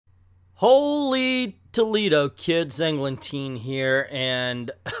Holy Toledo, kids, Englentine here, and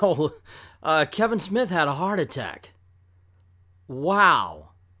Kevin Smith had a heart attack. Wow.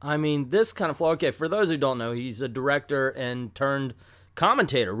 I mean, this kind of flow. Okay, for those who don't know, he's a director and turned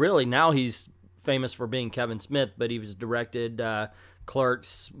commentator. Really, now he's famous for being Kevin Smith, but he was directed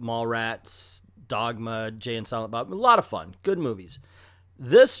Clerks, Mallrats, Dogma, Jay and Silent Bob. A lot of fun. Good movies.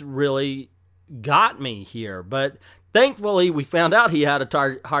 This really got me here, but thankfully, we found out he had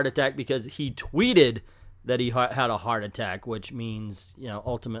a heart attack because he tweeted that he had a heart attack, which means,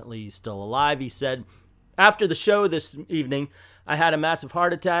 ultimately he's still alive. He said, after the show this evening, I had a massive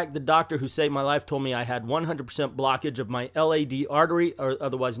heart attack. The doctor who saved my life told me I had 100% blockage of my LAD artery, or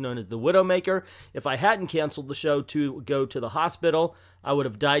otherwise known as the Widowmaker. If I hadn't canceled the show to go to the hospital, I would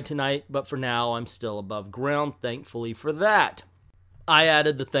have died tonight, but for now, I'm still above ground. Thankfully for that. I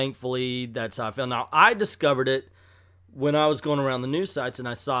added the thankfully, that's how I feel. Now, I discovered it when I was going around the news sites and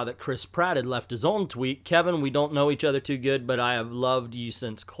I saw that Chris Pratt had left his own tweet. Kevin, we don't know each other too good, but I have loved you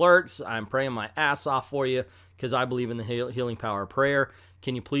since Clerks. I'm praying my ass off for you because I believe in the healing power of prayer.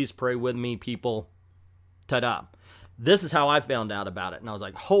 Can you please pray with me, people? Ta-da. This is how I found out about it. And I was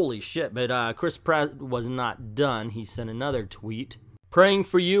like, holy shit. But Chris Pratt was not done. He sent another tweet. Praying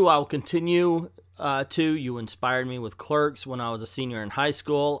for you. I will continue to. You inspired me with Clerks when I was a senior in high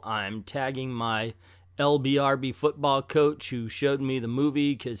school. I'm tagging my LBRB football coach who showed me the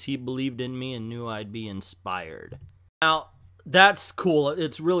movie because he believed in me and knew I'd be inspired. Now, that's cool.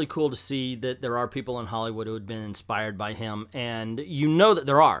 It's really cool to see that there are people in Hollywood who had been inspired by him, and you know that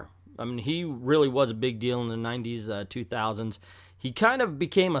there are. I mean, he really was a big deal in the 90s, 2000s. He kind of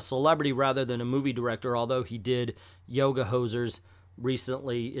became a celebrity rather than a movie director, although he did Yoga Hosers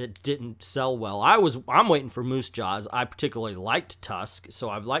recently. It didn't sell well. I'm waiting for Moose Jaws. I particularly liked Tusk,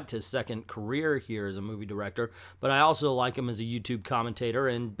 so I've liked his second career here as a movie director, but I also like him as a YouTube commentator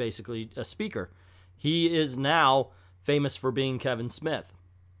and basically a speaker. He is now famous for being Kevin Smith,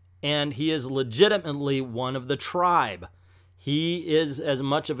 and he is legitimately one of the tribe. He is as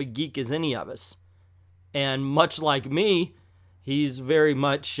much of a geek as any of us, and much like me, he's very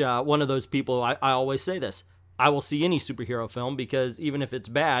much one of those people. I always say this. I will see any superhero film because even if it's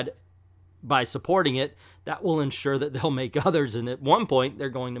bad, by supporting it, that will ensure that they'll make others. And at one point, they're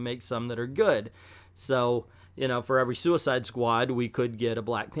going to make some that are good. So, for every Suicide Squad, we could get a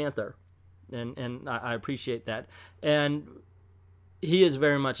Black Panther. And I appreciate that. And he is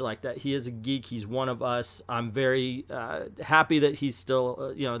very much like that. He is a geek. He's one of us. I'm very happy that he's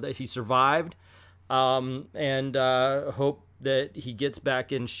still, that he survived. And hope that he gets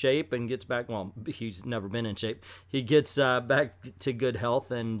back in shape and gets back, well, he's never been in shape. He gets back to good health.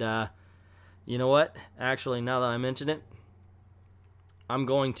 And you know what? Actually, now that I mention it, I'm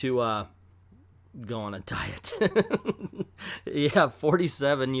going to go on a diet. Yeah,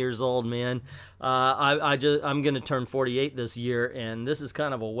 47 years old, man. I'm going to turn 48 this year, and this is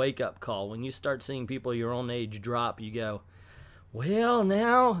kind of a wake-up call. When you start seeing people your own age drop, you go, well,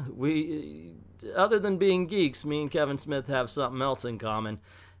 now other than being geeks, me and Kevin Smith have something else in common,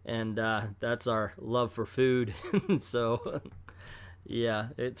 and that's our love for food. So, yeah,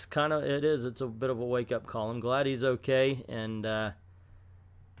 it's a bit of a wake-up call. I'm glad he's okay, and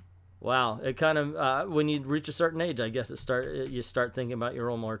wow, it kind of when you reach a certain age, I guess you start thinking about your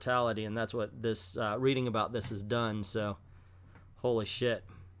own mortality, and that's what this reading about this has done. So, holy shit.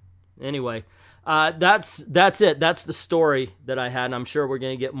 Anyway, that's it. That's the story that I had, and I'm sure we're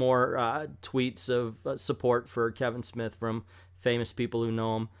going to get more tweets of support for Kevin Smith from famous people who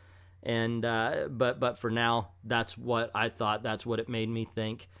know him. And but for now, that's what I thought. That's what it made me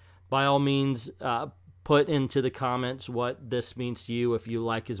think. By all means, put into the comments what this means to you. If you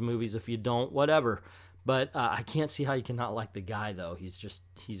like his movies, if you don't, whatever. But I can't see how you cannot like the guy, though. He's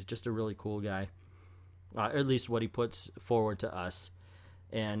just a really cool guy. At least what he puts forward to us.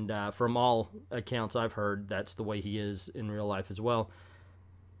 And from all accounts I've heard, that's the way he is in real life as well.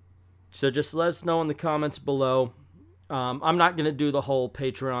 So just let us know in the comments below. I'm not going to do the whole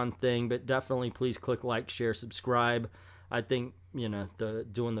Patreon thing, but definitely please click like, share, subscribe. I think, doing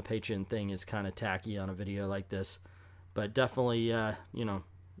the Patreon thing is kind of tacky on a video like this. But definitely,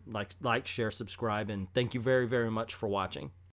 like, share, subscribe, and thank you very, very much for watching.